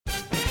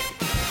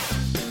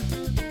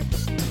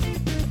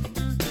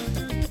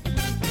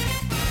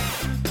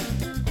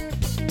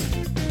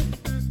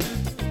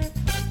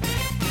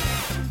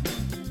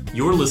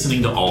You're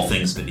listening to All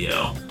Things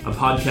Video, a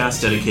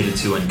podcast dedicated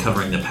to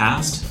uncovering the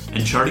past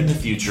and charting the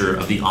future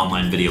of the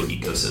online video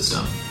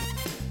ecosystem.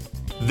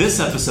 This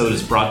episode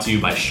is brought to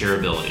you by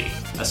Shareability,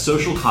 a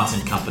social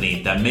content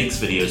company that makes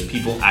videos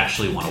people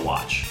actually want to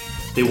watch.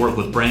 They work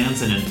with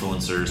brands and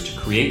influencers to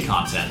create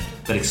content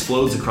that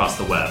explodes across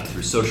the web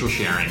through social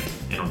sharing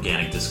and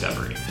organic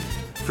discovery.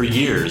 For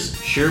years,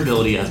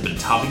 Shareability has been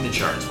topping the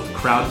charts with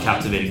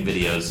crowd-captivating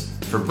videos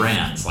for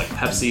brands like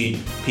Pepsi,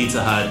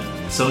 Pizza Hut,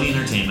 Sony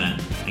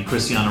Entertainment, and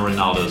Cristiano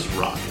Ronaldo's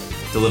Rock,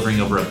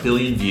 delivering over 1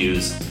 billion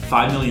views,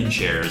 5 million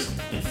shares,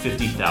 and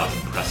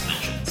 50,000 press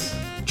mentions.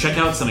 Check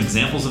out some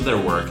examples of their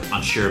work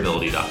on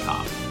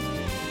shareability.com.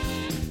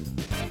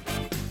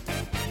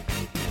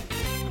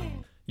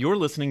 You're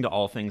listening to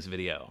All Things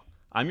Video.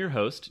 I'm your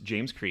host,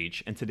 James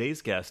Creech, and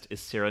today's guest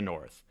is Sarah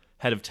North,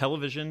 head of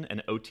television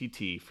and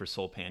OTT for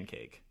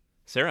SoulPancake.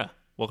 Sarah,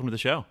 welcome to the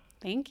show.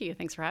 Thank you.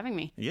 Thanks for having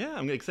me. Yeah,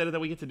 I'm excited that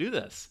we get to do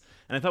this.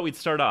 And I thought we'd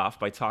start off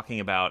by talking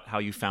about how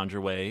you found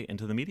your way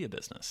into the media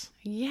business.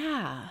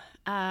 Yeah.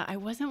 I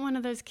wasn't one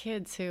of those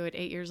kids who at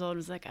 8 years old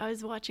was like, I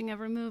was watching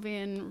every movie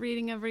and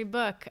reading every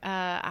book.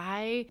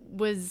 I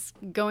was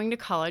going to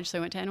college, so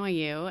I went to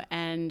NYU,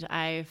 and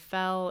I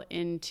fell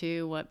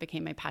into what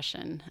became my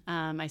passion.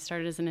 I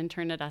started as an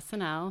intern at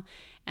SNL,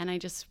 and I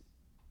just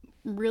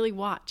really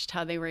watched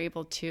how they were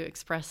able to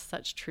express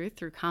such truth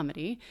through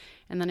comedy.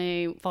 And then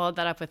I followed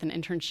that up with an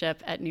internship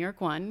at New York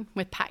One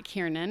with Pat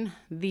Kiernan,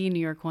 the New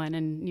York One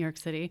in New York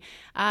City,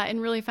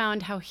 and really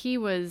found how he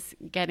was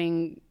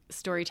getting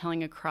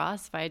storytelling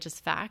across via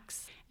just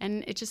facts.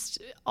 And it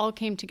just all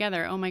came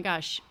together. Oh my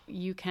gosh,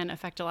 you can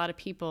affect a lot of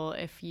people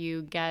if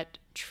you get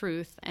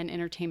truth and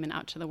entertainment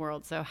out to the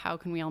world. So how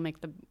can we all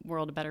make the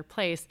world a better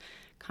place?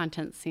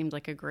 Content seemed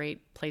like a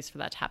great place for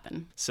that to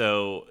happen.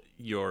 So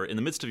you're in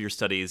the midst of your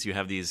studies, you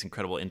have these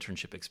incredible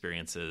internship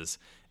experiences.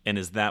 And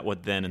is that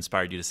what then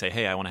inspired you to say,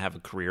 hey, I want to have a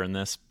career in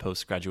this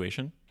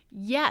post-graduation?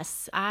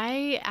 Yes.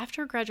 I,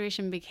 after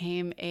graduation,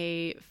 became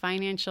a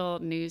financial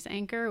news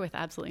anchor with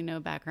absolutely no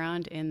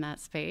background in that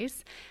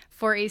space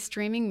for a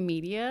streaming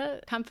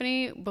media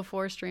company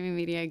before streaming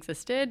media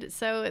existed.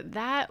 So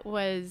that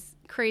was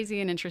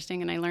crazy and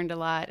interesting, and I learned a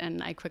lot,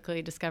 and I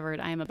quickly discovered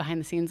I am a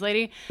behind-the-scenes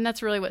lady. And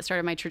that's really what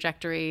started my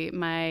trajectory.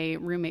 My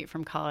roommate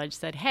from college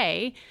said,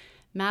 hey,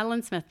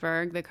 Madeline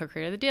Smithberg, the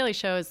co-creator of The Daily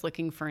Show, is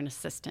looking for an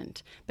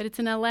assistant. But it's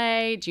in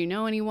LA. Do you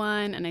know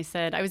anyone? And I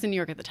said, I was in New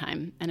York at the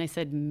time. And I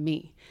said,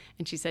 me.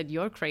 And she said,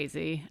 you're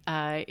crazy.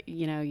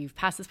 You've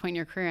passed this point in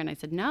your career. And I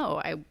said,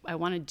 no, I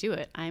want to do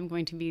it. I'm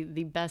going to be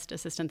the best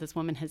assistant this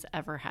woman has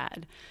ever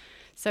had.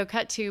 So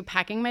cut to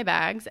packing my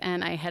bags,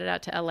 and I headed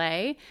out to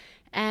LA.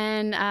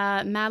 And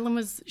Madeline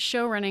was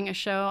running a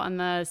show on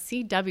the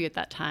CW at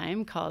that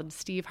time called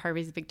Steve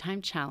Harvey's Big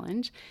Time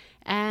Challenge.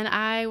 And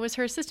I was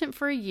her assistant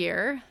for a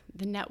year.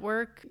 The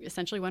network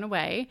essentially went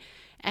away,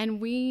 and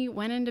we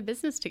went into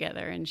business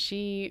together. And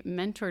she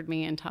mentored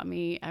me and taught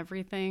me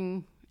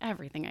everything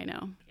I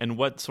know. And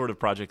what sort of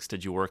projects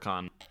did you work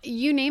on?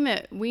 You name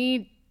it.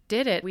 We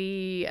did it.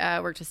 We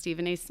worked with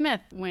Stephen A. Smith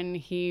when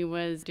he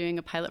was doing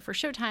a pilot for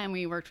Showtime.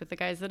 We worked with the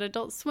guys at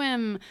Adult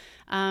Swim,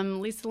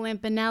 Lisa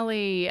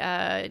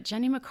Lampanelli,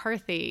 Jenny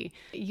McCarthy.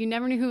 You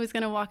never knew who was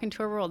going to walk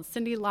into our world.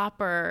 Cyndi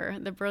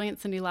Lauper, the brilliant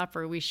Cyndi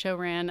Lauper. We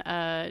ran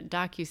a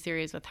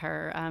docuseries with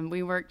her.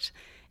 We worked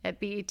at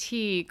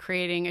BET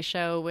creating a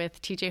show with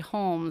TJ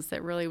Holmes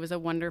that really was a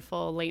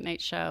wonderful late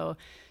night show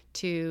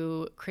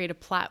to create a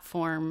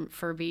platform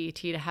for BET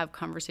to have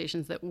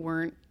conversations that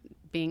weren't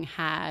being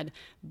had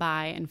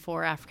by and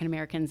for African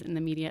Americans in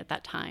the media at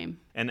that time.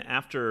 And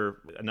after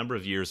a number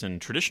of years in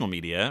traditional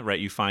media, right,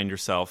 you find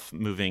yourself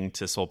moving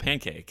to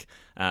SoulPancake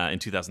in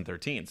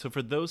 2013. So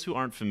for those who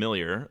aren't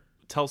familiar,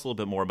 tell us a little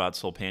bit more about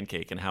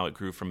SoulPancake and how it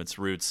grew from its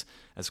roots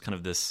as kind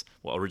of this,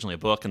 well, originally a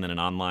book and then an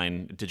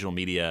online digital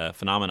media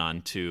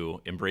phenomenon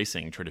to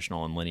embracing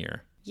traditional and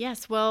linear.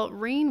 Yes, well,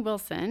 Rainn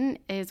Wilson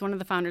is one of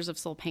the founders of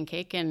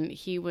SoulPancake, and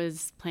he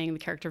was playing the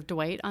character of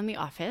Dwight on The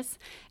Office.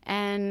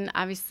 And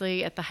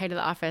obviously, at the height of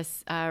The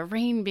Office,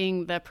 Rainn,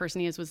 being the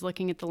person he is, was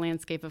looking at the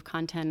landscape of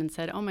content and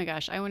said, oh my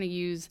gosh, I want to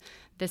use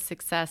this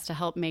success to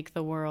help make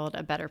the world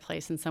a better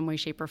place in some way,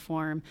 shape, or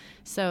form.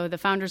 So the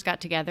founders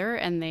got together,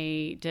 and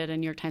they did a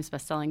New York Times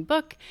bestselling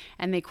book,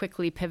 and they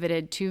quickly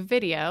pivoted to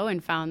video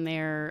and found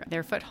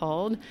their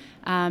foothold.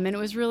 And it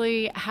was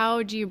really,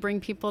 how do you bring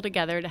people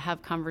together to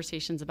have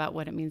conversations about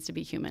what it means to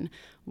be human?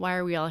 Why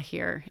are we all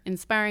here?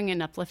 Inspiring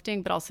and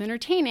uplifting, but also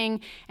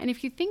entertaining. And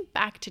if you think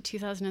back to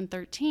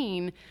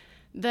 2013,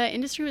 the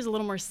industry was a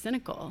little more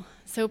cynical.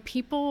 So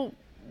people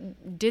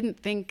didn't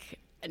think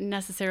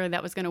necessarily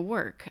that was going to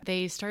work.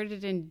 They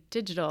started in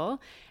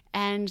digital,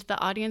 and the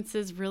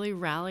audiences really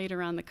rallied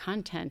around the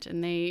content,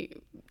 and they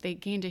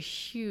gained a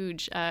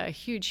huge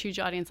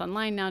audience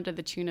online now to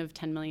the tune of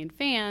 10 million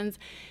fans,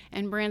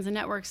 and brands and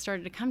networks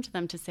started to come to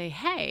them to say,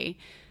 hey,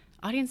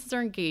 audiences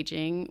are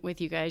engaging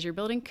with you guys. You're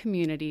building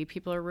community.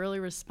 People are really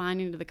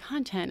responding to the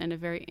content in a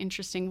very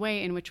interesting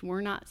way in which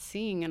we're not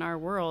seeing in our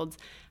worlds.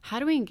 How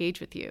do we engage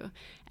with you?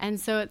 And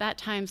so at that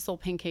time,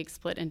 SoulPancake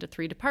split into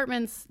 3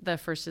 departments. The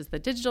first is the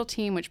digital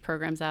team, which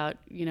programs out,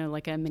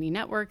 like a mini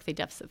network. They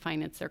deficit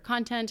finance their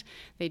content.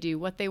 They do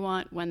what they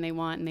want, when they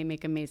want, and they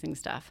make amazing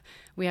stuff.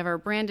 We have our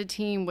branded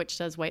team, which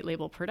does white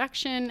label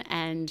production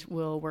and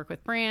will work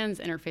with brands,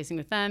 interfacing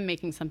with them,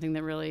 making something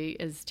that really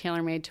is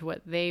tailor-made to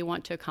what they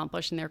want to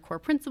accomplish in their core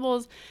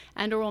principles,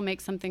 and or we'll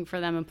make something for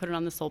them and put it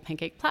on the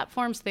SoulPancake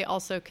platform so they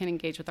also can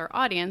engage with our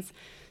audience.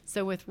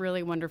 So with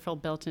really wonderful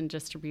built-in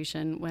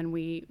distribution when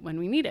we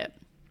need it.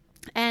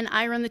 And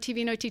I run the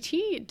TV and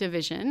OTT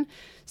division.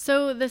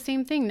 So the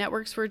same thing,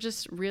 networks were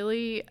just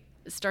really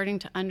starting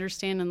to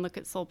understand and look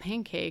at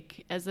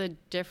SoulPancake as a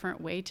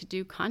different way to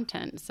do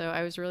content. So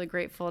I was really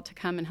grateful to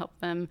come and help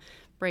them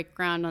break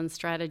ground on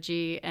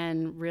strategy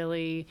and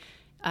really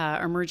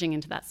emerging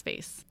into that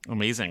space.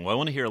 Amazing. Well, I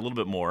want to hear a little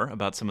bit more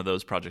about some of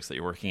those projects that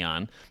you're working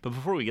on. But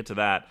before we get to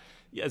that,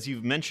 as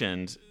you've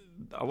mentioned,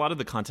 a lot of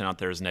the content out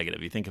there is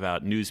negative. You think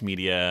about news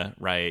media,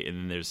 right? And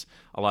then there's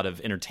a lot of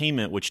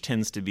entertainment, which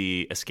tends to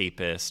be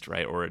escapist,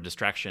 right? Or a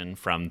distraction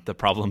from the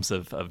problems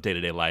of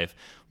day-to-day life.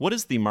 What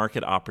is the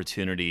market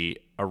opportunity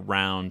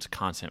around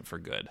content for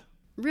good?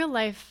 Real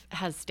life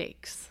has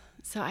stakes.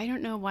 So I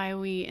don't know why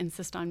we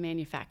insist on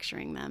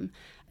manufacturing them.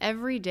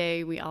 Every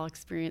day we all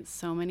experience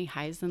so many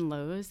highs and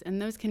lows,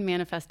 and those can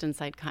manifest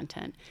inside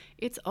content.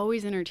 It's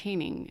always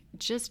entertaining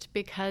just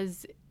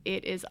because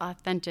it is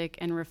authentic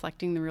and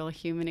reflecting the real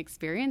human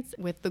experience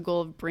with the goal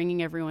of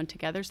bringing everyone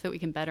together so that we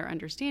can better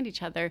understand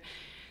each other.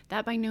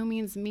 That by no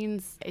means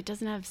means it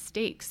doesn't have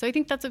stakes. So I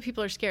think that's what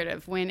people are scared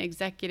of when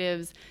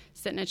executives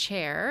sit in a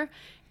chair.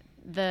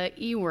 The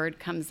E word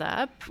comes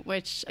up,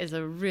 which is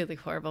a really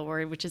horrible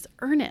word, which is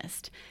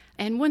earnest.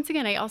 And once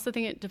again, I also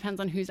think it depends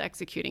on who's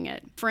executing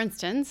it. For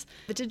instance,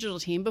 the digital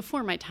team,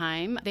 before my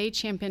time, they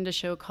championed a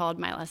show called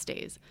My Last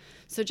Days.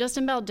 So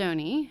Justin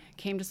Baldoni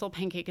came to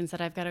SoulPancake and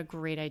said, I've got a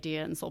great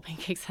idea. And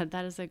SoulPancake said,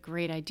 that is a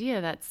great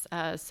idea. That's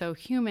so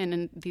human.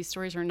 And these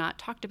stories are not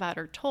talked about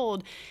or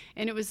told.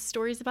 And it was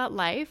stories about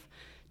life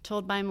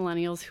told by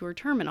millennials who are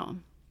terminal.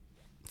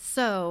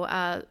 So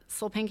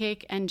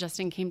SoulPancake and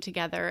Justin came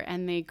together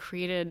and they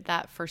created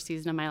that first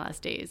season of My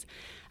Last Days.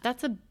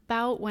 That's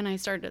about when I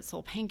started at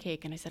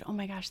SoulPancake, and I said, oh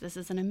my gosh, this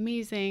is an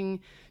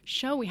amazing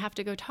show. We have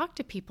to go talk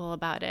to people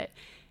about it.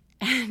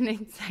 And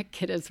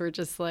executives were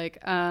just like,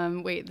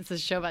 wait, this is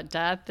a show about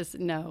death? This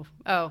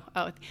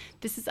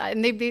is,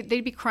 and they'd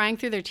be crying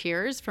through their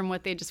tears from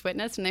what they just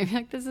witnessed. And they'd be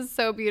like, this is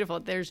so beautiful.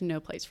 There's no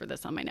place for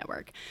this on my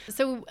network.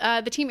 So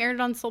the team aired it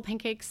on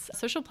SoulPancake's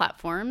social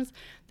platforms.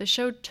 The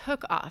show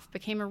took off,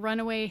 became a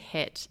runaway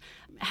hit,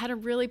 had a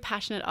really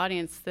passionate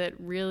audience that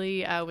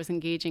really was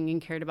engaging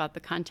and cared about the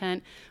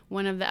content.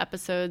 One of the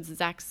episodes,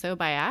 Zach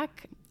Sobiak,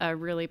 a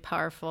really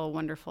powerful,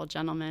 wonderful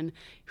gentleman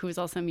who is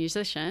also a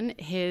musician,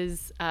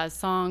 his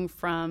song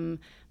from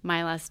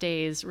My Last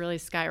Days really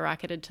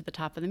skyrocketed to the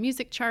top of the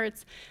music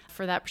charts.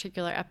 For that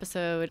particular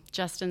episode,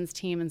 Justin's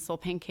team and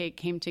SoulPancake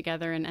came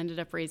together and ended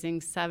up raising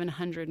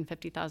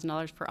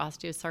 $750,000 for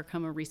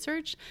osteosarcoma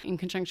research in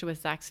conjunction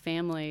with Zach's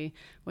family,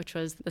 which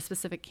was the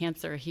specific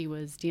cancer he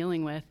was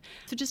dealing with.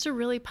 So just a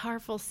really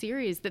powerful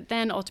series that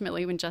then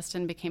ultimately, when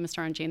Justin became a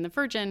star on Jane the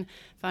Virgin,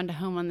 found a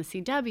home on the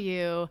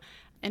CW,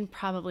 and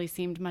probably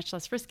seemed much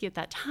less risky at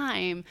that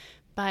time.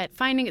 But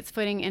finding its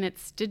footing in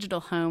its digital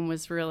home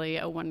was really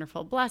a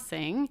wonderful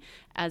blessing,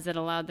 as it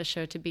allowed the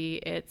show to be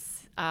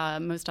its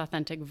most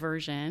authentic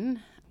version,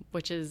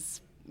 which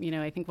is,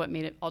 I think what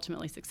made it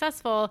ultimately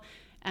successful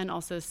and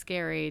also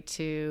scary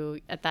to,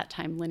 at that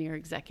time, linear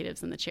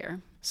executives in the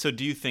chair. So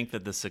do you think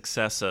that the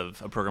success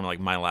of a program like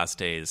My Last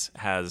Days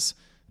has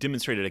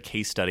demonstrated a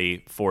case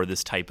study for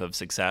this type of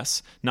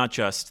success? Not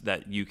just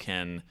that you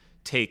can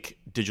take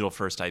digital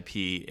first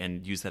IP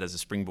and use that as a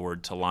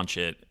springboard to launch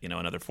it, in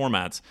other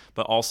formats,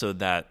 but also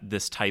that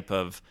this type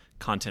of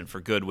content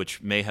for good,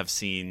 which may have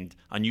seemed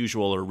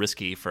unusual or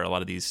risky for a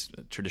lot of these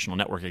traditional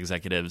network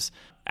executives,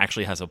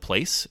 actually has a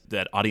place,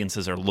 that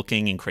audiences are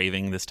looking and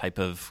craving this type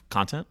of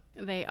content?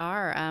 They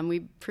are.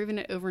 We've proven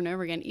it over and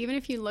over again. Even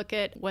if you look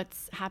at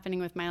what's happening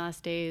with My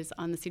Last Days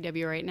on the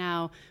CW right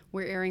now,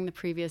 we're airing the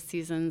previous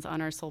seasons on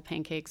our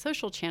SoulPancake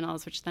social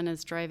channels, which then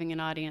is driving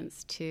an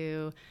audience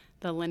to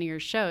the linear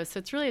shows. So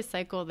it's really a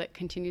cycle that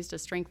continues to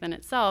strengthen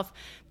itself,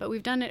 but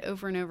we've done it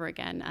over and over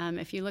again.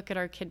 If you look at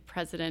our Kid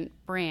President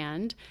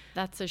brand,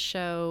 that's a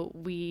show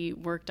we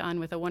worked on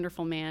with a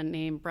wonderful man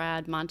named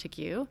Brad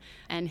Montague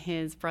and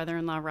his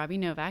brother-in-law, Robbie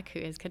Novak, who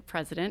is Kid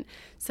President.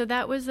 So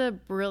that was a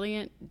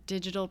brilliant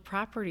digital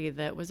property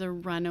that was a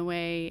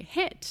runaway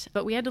hit,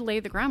 but we had to lay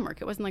the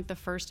groundwork. It wasn't like the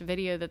first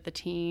video that the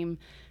team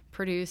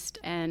produced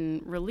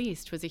and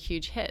released was a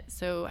huge hit.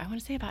 So I want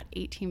to say about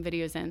 18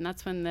 videos in,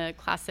 that's when the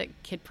classic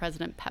Kid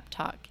President pep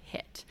talk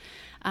hit.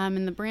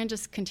 And the brand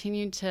just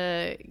continued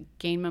to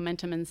gain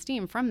momentum and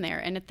steam from there.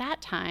 And at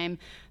that time,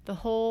 the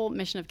whole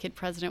mission of Kid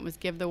President was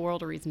give the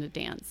world a reason to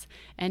dance.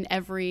 And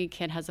every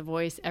kid has a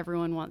voice.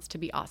 Everyone wants to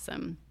be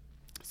awesome.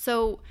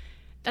 So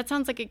That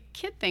sounds like a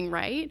kid thing,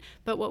 right?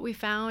 But what we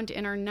found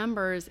in our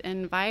numbers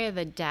and via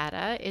the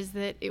data is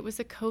that it was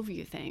a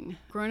co-view thing.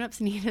 Grown-ups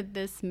needed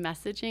this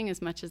messaging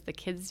as much as the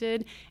kids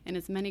did, and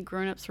as many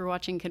grown-ups were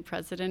watching Kid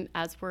President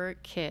as were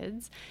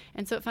kids.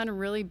 And so it found a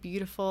really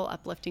beautiful,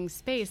 uplifting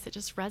space that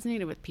just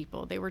resonated with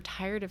people. They were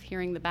tired of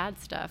hearing the bad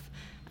stuff.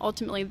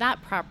 Ultimately,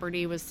 that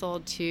property was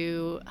sold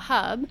to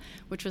Hub,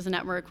 which was a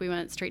network. We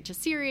went straight to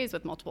series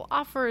with multiple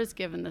offers,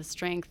 given the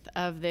strength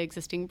of the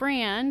existing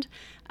brand.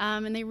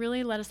 And they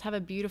really let us have a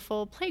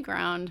beautiful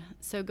playground.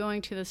 So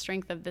going to the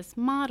strength of this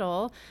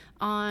model,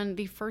 on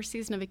the first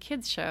season of a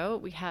kids show,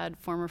 we had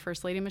former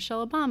First Lady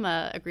Michelle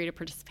Obama agree to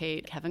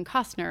participate, Kevin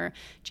Costner,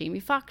 Jamie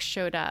Foxx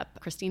showed up,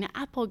 Christina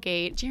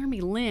Applegate,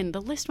 Jeremy Lin.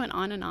 The list went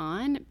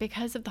on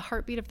because of the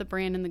heartbeat of the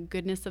brand and the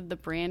goodness of the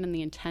brand and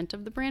the intent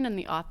of the brand and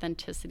the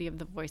authenticity of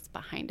the voice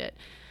behind it.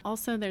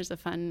 Also, there's a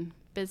fun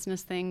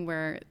business thing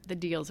where the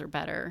deals are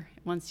better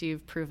once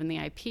you've proven the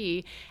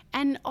IP.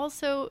 And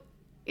also,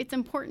 it's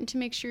important to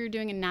make sure you're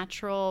doing a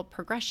natural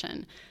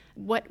progression.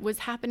 What was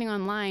happening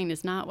online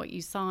is not what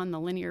you saw in the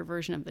linear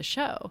version of the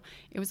show.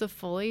 It was a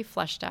fully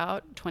fleshed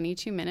out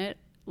 22-minute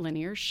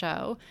linear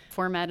show,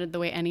 formatted the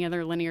way any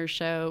other linear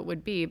show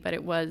would be, but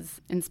it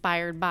was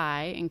inspired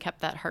by and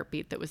kept that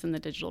heartbeat that was in the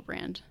digital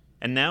brand.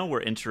 And now we're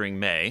entering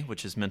May,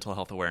 which is Mental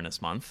Health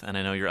Awareness Month, and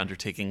I know you're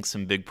undertaking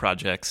some big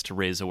projects to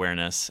raise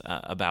awareness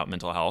about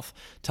mental health.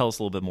 Tell us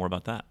a little bit more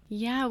about that.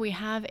 Yeah, we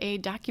have a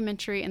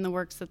documentary in the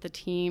works that the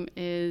team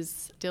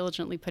is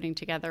diligently putting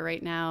together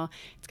right now.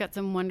 It's got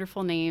some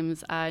wonderful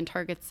names and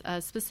targets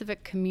a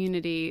specific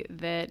community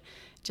that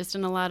just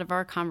in a lot of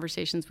our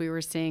conversations, we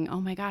were saying,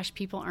 oh my gosh,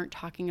 people aren't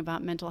talking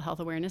about mental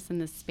health awareness in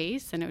this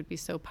space, and it would be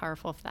so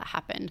powerful if that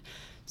happened.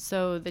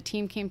 So the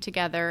team came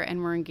together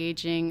and we're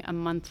engaging a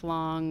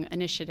month-long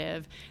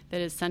initiative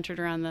that is centered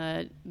around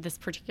this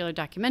particular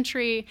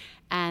documentary,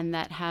 and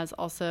that has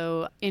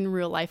also in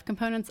real life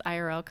components,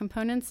 IRL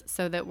components,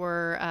 so that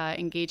we're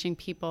engaging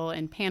people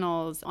in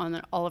panels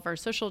on all of our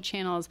social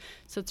channels.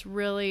 So it's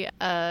really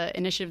an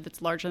initiative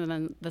that's larger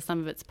than the sum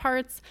of its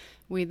parts.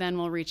 We then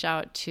will reach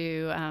out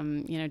to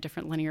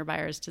different linear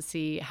buyers to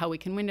see how we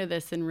can window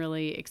this and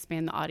really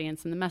expand the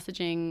audience and the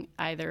messaging,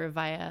 either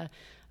via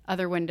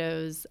other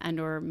windows and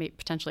or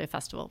potentially a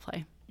festival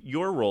play.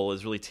 Your role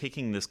is really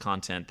taking this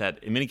content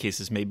that in many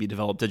cases may be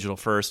developed digital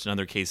first. In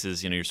other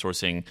cases, you're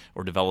sourcing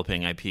or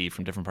developing IP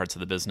from different parts of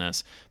the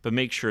business, but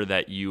make sure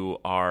that you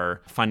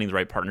are finding the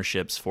right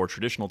partnerships for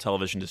traditional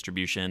television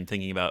distribution,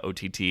 thinking about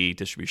OTT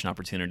distribution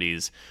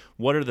opportunities.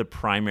 What are the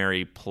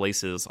primary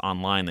places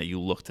online that you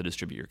look to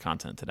distribute your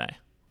content today?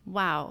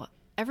 Wow.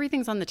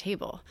 Everything's on the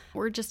table.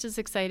 We're just as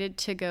excited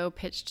to go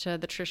pitch to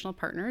the traditional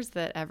partners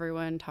that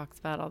everyone talks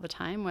about all the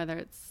time, whether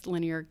it's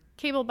linear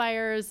cable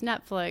buyers,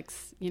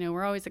 Netflix.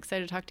 We're always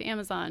excited to talk to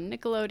Amazon,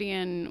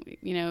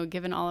 Nickelodeon,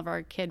 given all of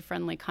our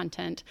kid-friendly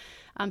content.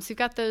 So we've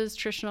got those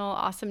traditional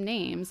awesome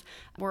names.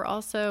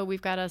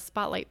 We've got a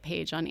spotlight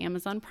page on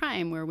Amazon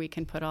Prime where we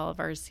can put all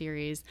of our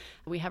series.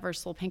 We have our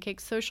Soul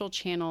Pancake social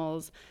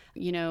channels.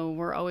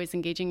 We're always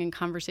engaging in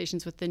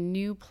conversations with the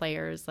new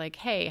players like,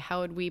 hey,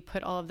 how would we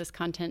put all of this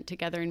content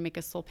together and make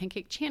a Soul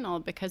Pancake channel?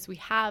 Because we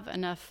have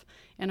enough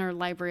in our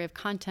library of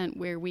content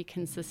where we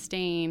can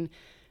sustain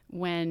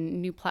when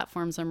new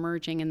platforms are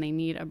merging and they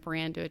need a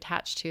brand to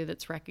attach to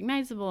that's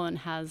recognizable and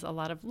has a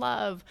lot of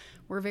love.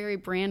 We're very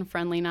brand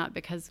friendly, not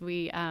because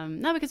we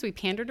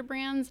pander to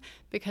brands,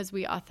 because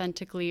we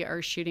authentically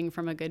are shooting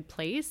from a good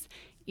place,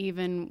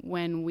 even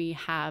when we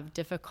have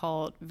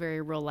difficult, very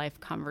real life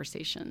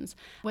conversations.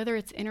 Whether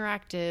it's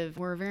interactive,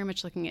 we're very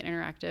much looking at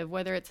interactive,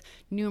 whether it's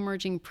new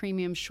emerging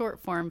premium short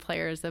form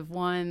players of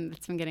one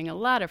that's been getting a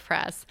lot of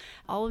press.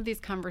 All of these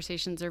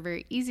conversations are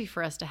very easy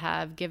for us to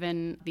have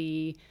given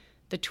the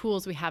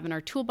tools we have in our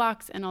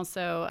toolbox, and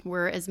also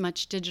we're as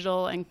much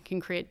digital and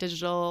can create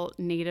digital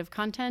native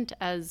content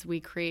as we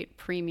create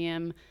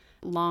premium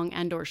long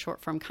and or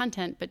short form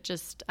content, but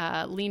just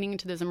leaning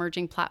into those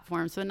emerging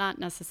platforms. So not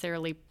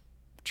necessarily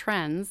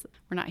trends.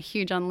 We're not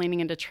huge on leaning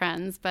into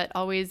trends, but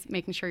always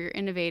making sure you're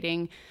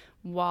innovating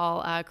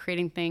while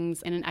creating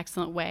things in an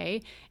excellent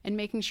way and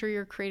making sure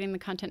you're creating the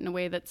content in a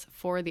way that's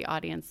for the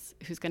audience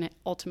who's going to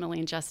ultimately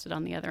ingest it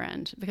on the other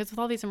end. Because with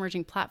all these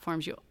emerging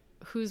platforms,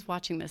 who's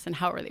watching this and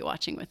how are they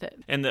watching with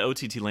it? And the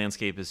OTT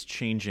landscape is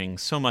changing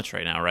so much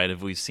right now, right?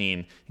 If we've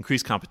seen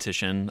increased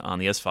competition on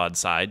the SVOD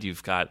side,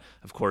 you've got,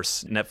 of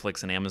course,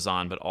 Netflix and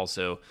Amazon, but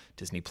also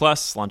Disney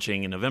Plus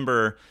launching in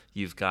November.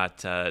 You've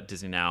got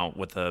Disney now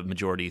with a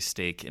majority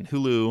stake in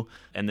Hulu.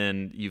 And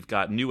then you've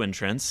got new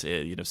entrants.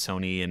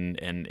 Sony and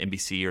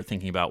NBC are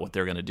thinking about what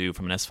they're going to do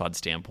from an SVOD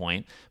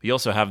standpoint. But you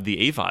also have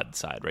the AVOD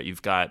side, right?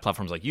 You've got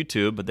platforms like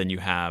YouTube, but then you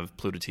have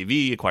Pluto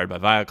TV acquired by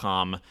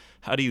Viacom.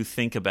 How do you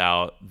think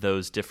about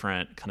those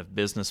different kind of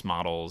business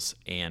models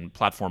and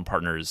platform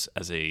partners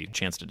as a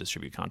chance to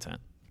distribute content?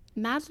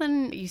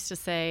 Madeline used to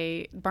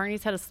say,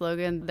 Barney's had a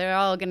slogan, they're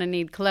all going to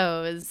need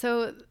clothes.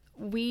 So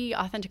we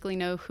authentically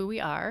know who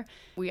we are.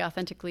 We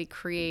authentically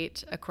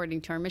create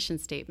according to our mission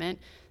statement.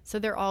 So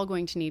they're all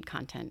going to need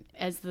content.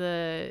 As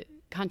the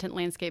content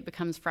landscape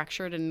becomes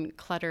fractured and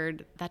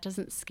cluttered, that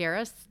doesn't scare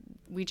us.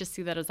 We just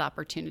see that as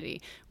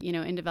opportunity.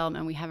 In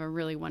development, we have a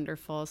really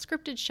wonderful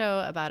scripted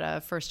show about a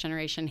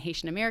first-generation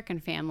Haitian American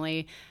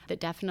family that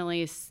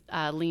definitely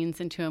leans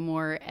into a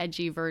more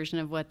edgy version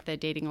of what the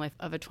dating life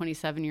of a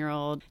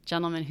 27-year-old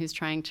gentleman who's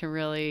trying to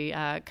really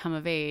come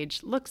of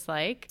age looks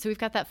like. So we've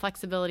got that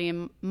flexibility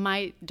in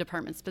my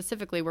department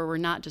specifically where we're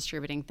not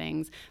distributing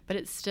things, but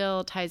it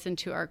still ties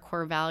into our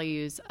core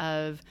values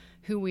of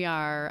who we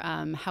are,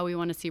 how we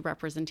want to see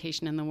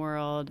representation in the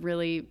world,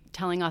 really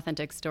telling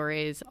authentic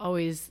stories,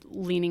 always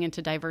leaning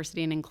into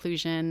diversity and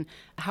inclusion.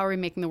 How are we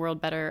making the world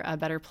a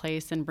better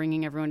place and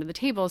bringing everyone to the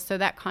table so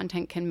that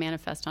content can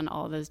manifest on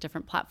all of those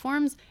different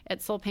platforms? At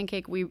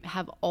SoulPancake, we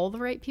have all the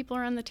right people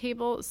around the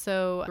table,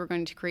 so we're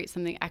going to create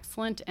something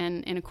excellent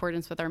and in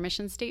accordance with our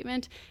mission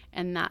statement,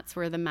 and that's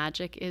where the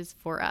magic is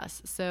for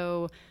us.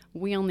 So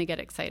we only get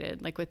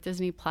excited. Like with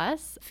Disney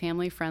Plus,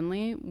 family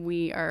friendly,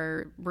 we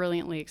are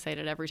brilliantly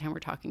excited every time we're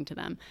talking to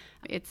them.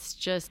 It's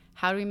just,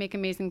 how do we make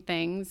amazing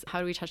things?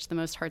 How do we touch the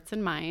most hearts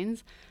and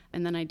minds?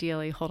 And then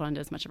ideally hold on to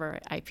as much of our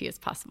IP as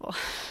possible.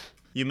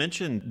 You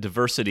mentioned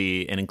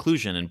diversity and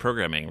inclusion in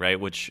programming, right?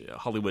 Which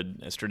Hollywood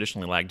has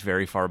traditionally lagged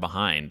very far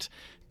behind.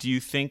 Do you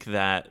think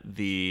that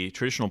the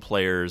traditional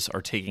players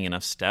are taking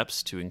enough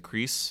steps to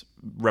increase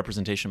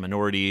representation of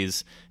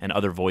minorities and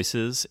other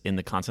voices in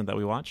the content that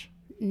we watch?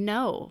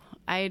 No,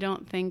 I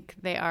don't think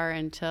they are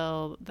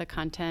until the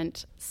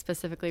content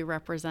specifically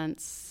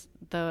represents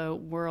the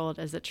world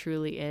as it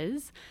truly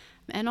is.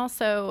 And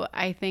also,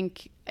 I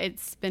think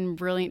it's been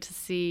brilliant to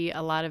see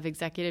a lot of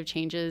executive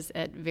changes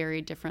at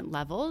very different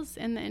levels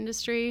in the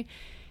industry.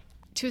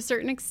 To a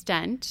certain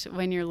extent,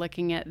 when you're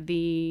looking at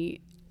the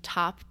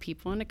top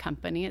people in a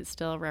company, it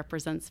still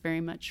represents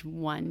very much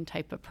one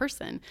type of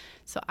person.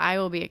 So I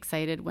will be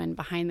excited when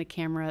behind the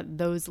camera,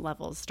 those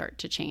levels start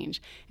to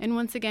change. And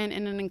once again,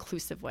 in an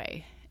inclusive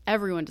way.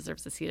 Everyone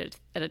deserves a seat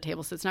at a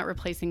table, so it's not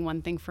replacing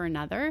one thing for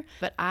another.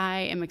 But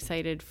I am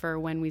excited for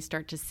when we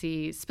start to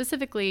see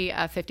specifically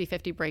a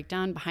 50-50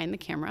 breakdown behind the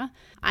camera.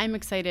 I'm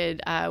excited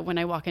when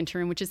I walk into a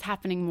room, which is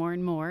happening more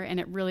and more, and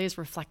it really is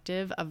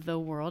reflective of the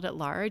world at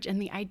large,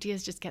 and the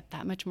ideas just get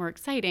that much more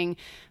exciting.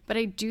 But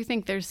I do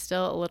think there's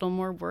still a little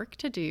more work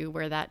to do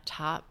where that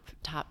top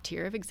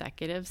tier of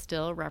executives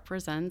still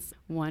represents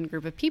one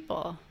group of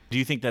people. Do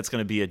you think that's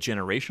going to be a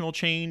generational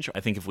change? I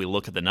think if we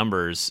look at the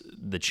numbers,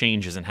 the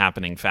change isn't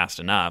happening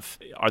fast enough.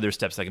 Are there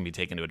steps that can be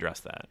taken to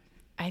address that?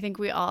 I think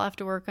we all have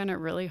to work on it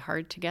really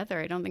hard together.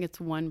 I don't think it's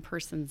one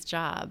person's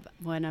job.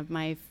 One of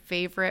my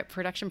favorite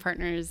production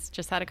partners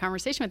just had a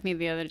conversation with me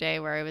the other day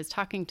where I was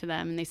talking to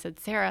them and they said,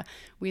 Sarah,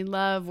 we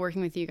love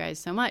working with you guys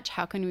so much.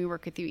 How can we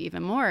work with you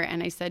even more?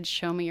 And I said,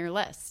 show me your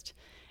list.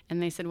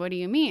 And they said, what do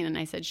you mean? And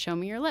I said, show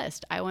me your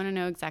list. I want to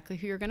know exactly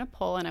who you're going to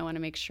pull, and I want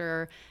to make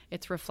sure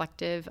it's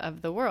reflective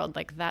of the world.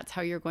 Like, that's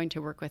how you're going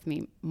to work with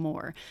me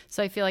more.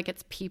 So I feel like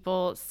it's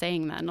people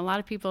saying that. And a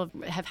lot of people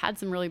have had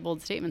some really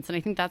bold statements, and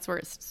I think that's where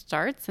it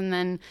starts. And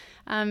then,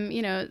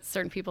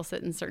 certain people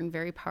sit in certain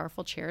very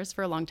powerful chairs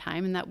for a long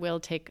time, and that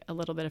will take a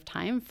little bit of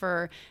time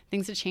for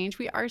things to change.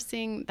 We are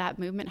seeing that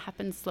movement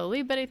happen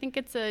slowly, but I think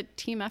it's a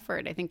team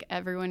effort. I think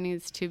everyone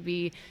needs to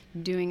be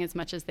doing as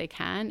much as they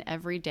can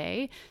every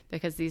day,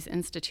 because these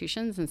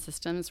institutions and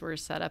systems were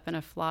set up in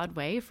a flawed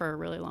way for a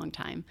really long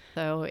time.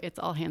 So it's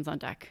all hands on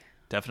deck.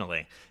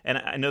 Definitely. And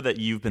I know that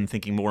you've been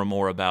thinking more and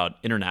more about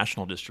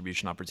international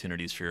distribution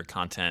opportunities for your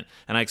content.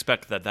 And I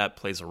expect that that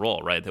plays a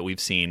role, right? That we've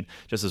seen,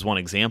 just as one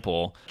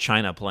example,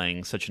 China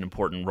playing such an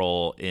important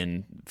role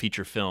in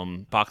feature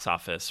film box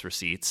office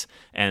receipts.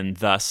 And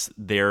thus,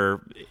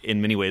 they're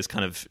in many ways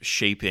kind of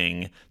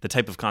shaping the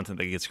type of content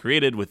that gets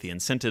created with the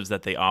incentives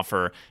that they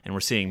offer. And we're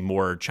seeing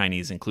more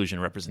Chinese inclusion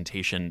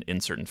representation in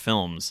certain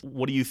films.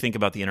 What do you think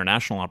about the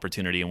international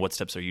opportunity, and what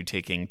steps are you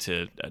taking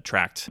to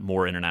attract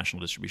more international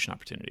distribution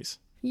opportunities?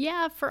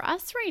 Yeah, for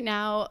us right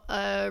now,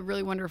 a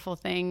really wonderful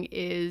thing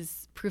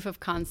is proof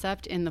of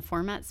concept in the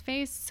format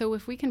space. So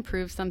if we can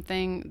prove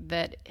something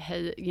that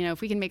has,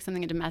 if we can make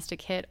something a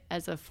domestic hit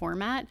as a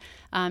format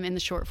in the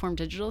short form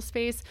digital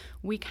space,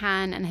 we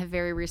can and have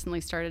very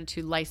recently started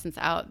to license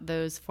out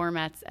those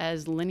formats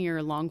as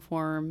linear long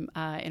form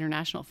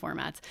international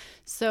formats.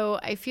 So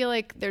I feel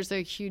like there's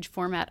a huge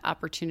format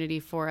opportunity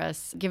for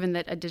us, given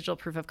that a digital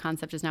proof of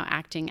concept is now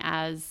acting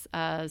as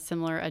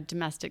similar a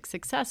domestic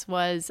success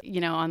was,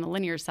 on the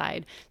linear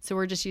side. So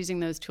we're just using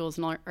those tools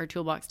in our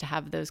toolbox to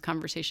have those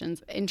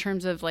conversations. In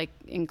terms of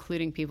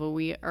including people,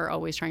 we are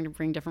always trying to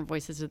bring different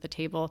voices to the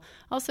table.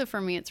 Also, for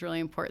me, it's really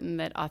important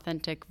that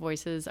authentic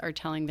voices are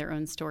telling their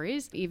own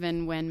stories.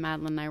 Even when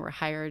Madeline and I were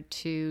hired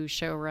to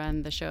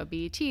showrun the show at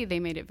BET, they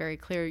made it very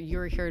clear,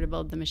 you're here to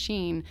build the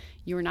machine.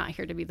 You're not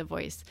here to be the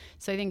voice.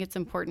 So I think it's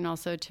important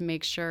also to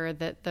make sure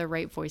that the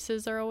right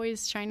voices are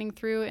always shining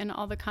through in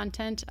all the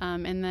content.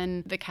 And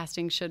then the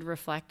casting should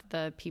reflect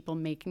the people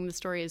making the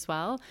story as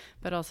well,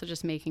 but also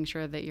just making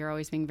sure that you're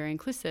always being very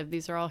inclusive.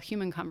 These are all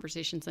human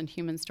conversations and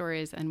human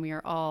stories, and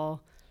we're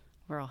all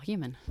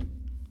human.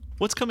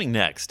 What's coming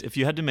next? If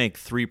you had to make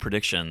 3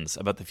 predictions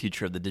about the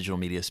future of the digital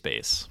media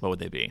space, what would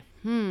they be?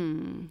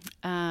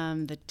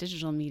 The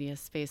digital media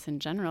space in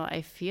general,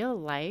 I feel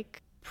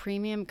like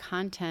premium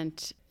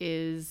content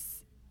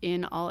is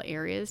in all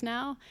areas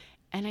now.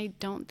 And I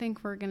don't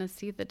think we're going to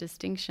see the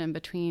distinction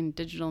between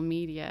digital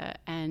media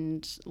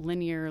and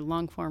linear,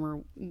 long form,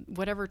 or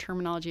whatever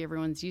terminology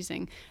everyone's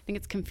using. I think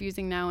it's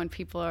confusing now when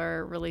people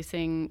are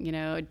releasing,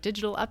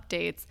 digital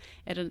updates,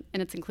 and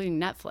it's including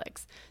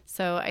Netflix.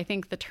 So I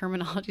think the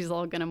terminology is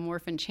all going to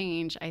morph and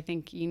change. I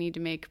think you need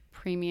to make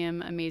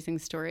premium, amazing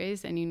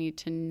stories, and you need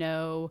to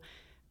know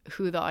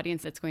who the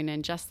audience that's going to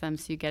ingest them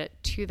so you get it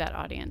to that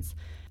audience.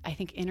 I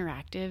think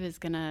interactive is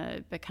going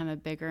to become a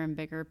bigger and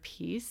bigger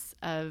piece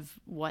of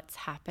what's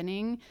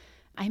happening.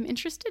 I'm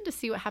interested to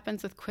see what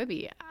happens with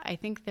Quibi. I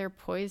think they're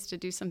poised to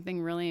do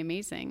something really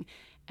amazing.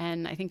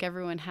 And I think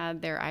everyone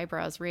had their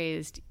eyebrows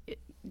raised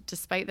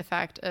despite the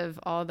fact of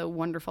all the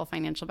wonderful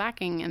financial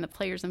backing and the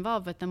players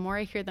involved. But the more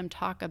I hear them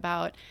talk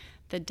about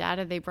the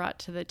data they brought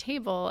to the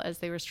table as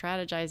they were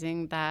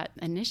strategizing that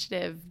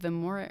initiative, the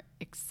more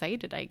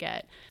excited I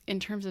get. In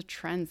terms of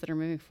trends that are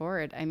moving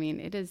forward, I mean,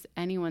 it is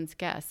anyone's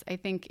guess. I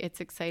think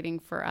it's exciting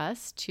for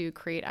us to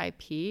create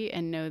IP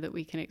and know that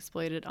we can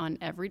exploit it on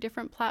every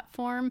different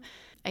platform.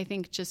 I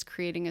think just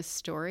creating a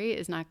story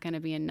is not going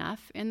to be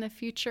enough in the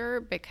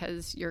future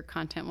because your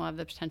content will have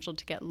the potential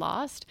to get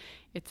lost.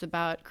 It's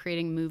about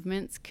creating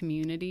movements,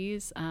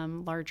 communities,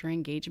 larger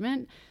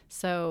engagement.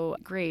 So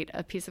great,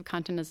 a piece of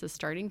content is a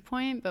starting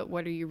point, but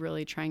what are you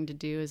really trying to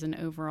do as an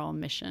overall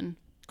mission?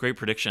 Great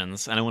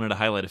predictions, and I wanted to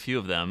highlight a few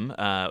of them.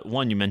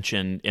 One, you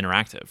mentioned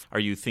interactive. Are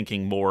you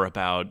thinking more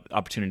about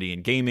opportunity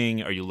in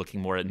gaming? Are you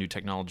looking more at new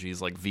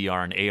technologies like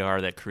VR and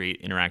AR that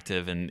create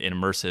interactive and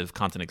immersive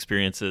content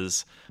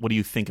experiences? What do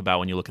you think about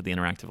when you look at the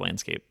interactive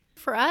landscape?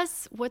 For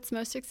us, what's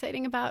most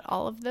exciting about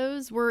all of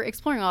those, we're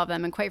exploring all of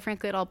them. And quite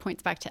frankly, it all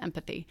points back to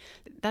empathy.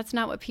 That's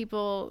not what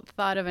people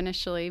thought of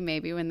initially,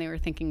 maybe when they were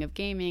thinking of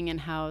gaming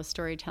and how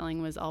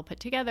storytelling was all put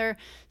together.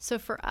 So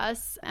for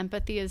us,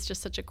 empathy is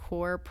just such a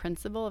core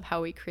principle of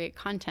how we create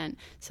content.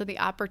 So the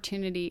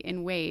opportunity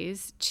in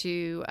ways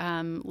to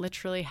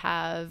literally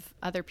have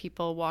other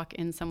people walk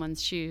in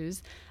someone's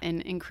shoes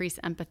and increase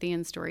empathy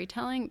in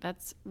storytelling,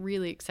 that's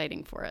really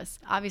exciting for us.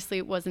 Obviously,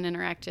 it wasn't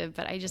interactive,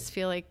 but I just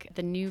feel like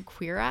the new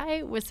Queer Eye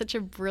was such a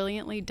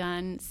brilliantly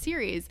done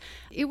series.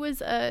 It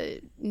was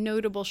a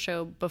notable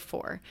show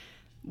before.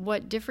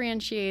 What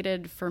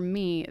differentiated for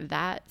me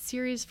that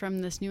series from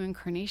this new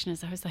incarnation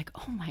is I was like,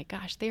 oh my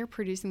gosh, they are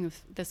producing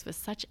this with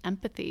such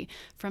empathy,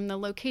 from the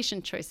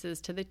location choices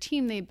to the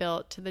team they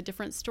built to the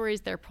different stories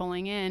they're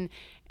pulling in.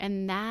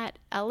 And that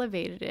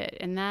elevated it.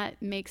 And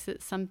that makes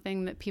it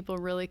something that people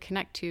really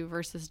connect to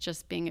versus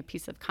just being a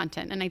piece of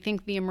content. And I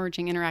think the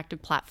emerging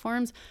interactive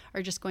platforms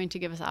are just going to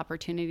give us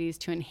opportunities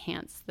to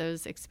enhance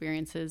those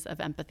experiences of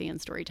empathy and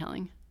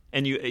storytelling.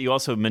 And you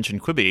also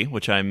mentioned Quibi,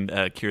 which I'm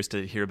curious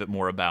to hear a bit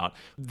more about.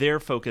 They're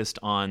focused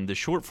on the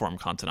short-form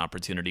content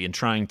opportunity and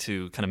trying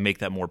to kind of make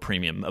that more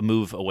premium, a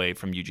move away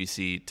from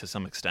UGC to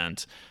some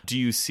extent. Do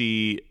you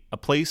see a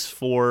place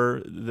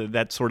for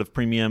that sort of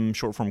premium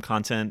short-form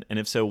content? And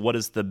if so, what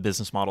is the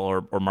business model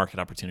or market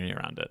opportunity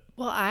around it?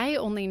 Well, I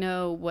only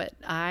know what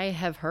I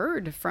have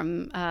heard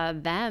from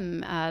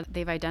them.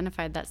 They've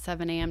identified that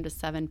 7 a.m. to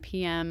 7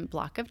 p.m.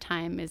 block of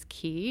time is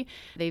key.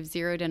 They've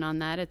zeroed in on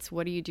that. It's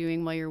what are you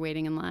doing while you're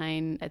waiting in line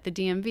at the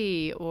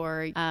DMV,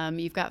 or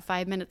you've got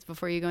 5 minutes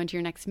before you go into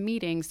your next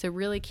meeting. So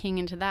really keying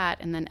into that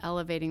and then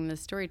elevating the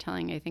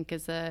storytelling, I think,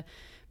 is a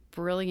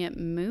brilliant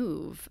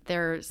move.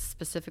 They're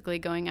specifically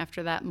going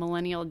after that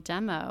millennial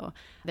demo.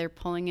 They're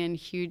pulling in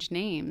huge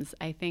names.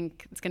 I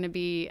think it's going to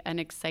be an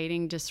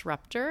exciting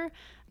disruptor.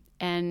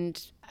 And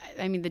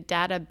I mean, the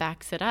data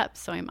backs it up.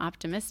 So I'm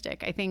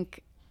optimistic. I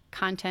think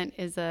content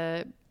is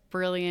a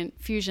brilliant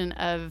fusion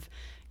of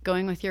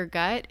going with your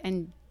gut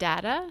and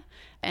data.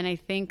 And I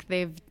think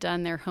they've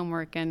done their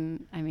homework.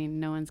 And I mean,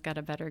 no one's got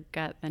a better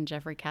gut than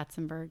Jeffrey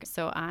Katzenberg.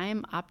 So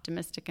I'm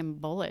optimistic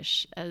and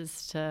bullish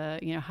as to,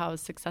 how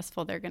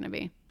successful they're going to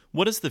be.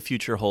 What does the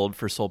future hold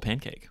for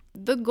SoulPancake?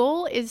 The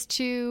goal is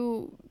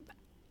to,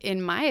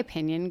 in my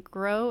opinion,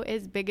 grow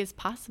as big as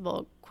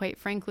possible. Quite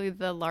frankly,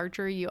 the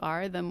larger you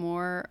are, the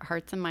more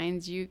hearts and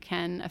minds you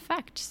can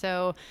affect.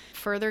 So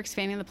further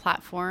expanding the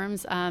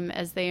platforms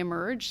as they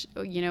emerge,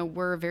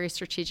 we're very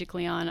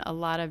strategically on a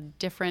lot of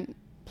different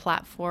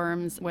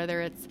platforms,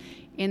 whether it's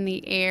in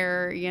the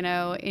air,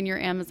 in your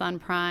Amazon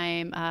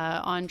Prime,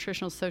 on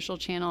traditional social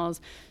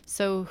channels.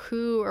 So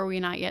who are we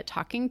not yet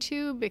talking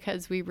to?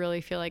 Because we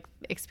really feel like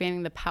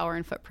expanding the power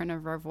and footprint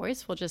of our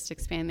voice will just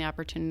expand the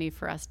opportunity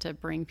for us to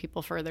bring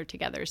people further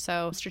together.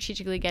 So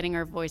strategically getting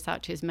our voice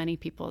out to as many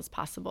people as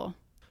possible.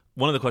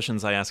 One of the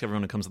questions I ask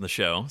everyone who comes on the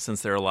show,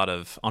 since there are a lot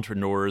of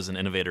entrepreneurs and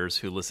innovators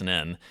who listen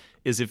in,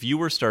 is if you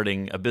were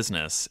starting a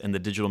business in the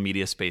digital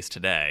media space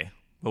today,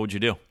 what would you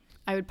do?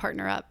 I would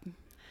partner up.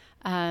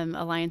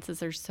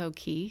 Alliances are so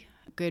key.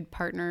 Good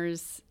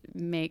partners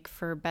make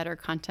for better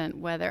content.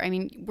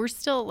 We're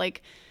still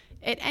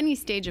at any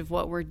stage of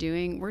what we're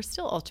doing, we're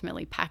still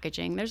ultimately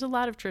packaging. There's a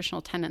lot of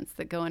traditional tenets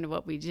that go into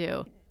what we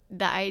do.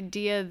 The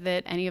idea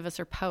that any of us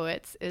are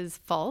poets is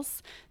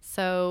false.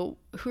 So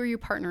who are you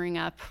partnering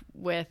up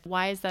with?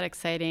 Why is that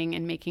exciting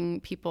and making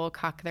people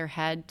cock their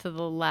head to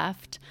the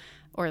left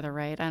or the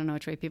right? I don't know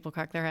which way people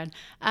cock their head.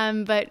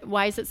 But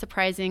why is it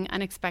surprising,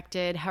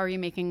 unexpected? How are you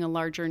making a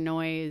larger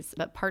noise?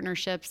 But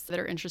partnerships that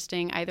are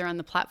interesting, either on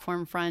the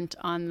platform front,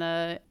 on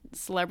the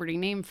celebrity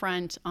name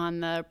front, on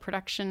the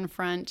production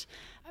front.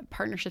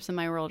 Partnerships in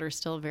my world are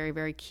still very,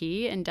 very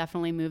key and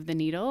definitely move the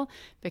needle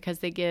because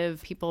they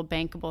give people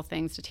bankable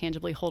things to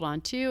tangibly hold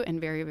on to,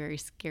 and very, very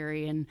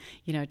scary and,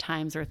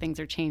 times where things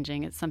are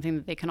changing. It's something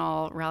that they can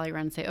all rally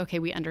around and say, okay,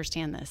 we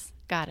understand this.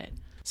 Got it.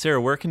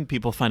 Sarah, where can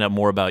people find out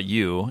more about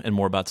you and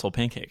more about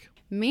SoulPancake?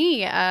 Me,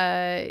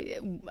 via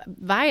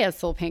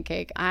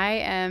SoulPancake.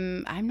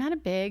 I'm not a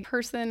big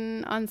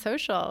person on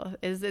social.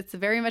 It's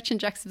very much in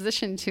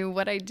juxtaposition to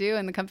what I do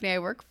and the company I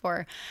work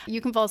for.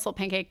 You can follow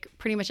SoulPancake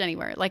pretty much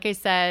anywhere. Like I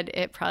said,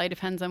 it probably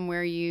depends on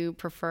where you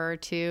prefer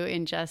to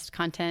ingest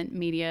content,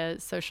 media,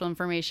 social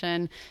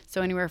information.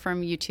 So anywhere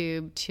from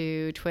YouTube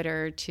to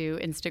Twitter to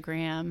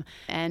Instagram.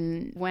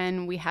 And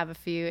when we have a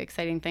few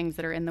exciting things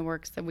that are in the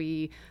works that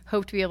we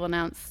hope to be able to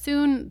announce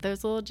soon,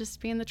 those will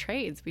just be in the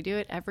trades. We do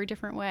it every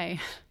different way.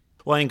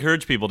 Well, I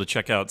encourage people to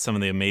check out some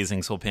of the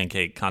amazing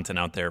SoulPancake content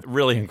out there.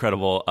 Really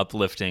incredible,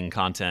 uplifting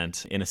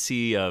content. In a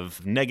sea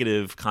of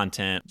negative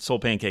content,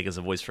 SoulPancake is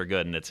a voice for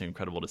good, and it's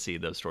incredible to see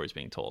those stories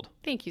being told.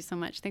 Thank you so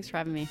much. Thanks for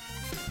having me.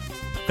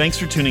 Thanks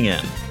for tuning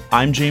in.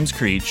 I'm James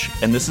Creech,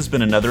 and this has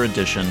been another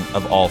edition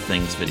of All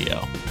Things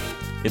Video.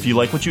 If you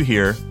like what you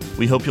hear,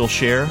 we hope you'll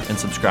share and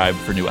subscribe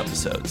for new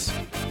episodes.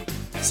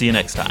 See you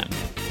next time.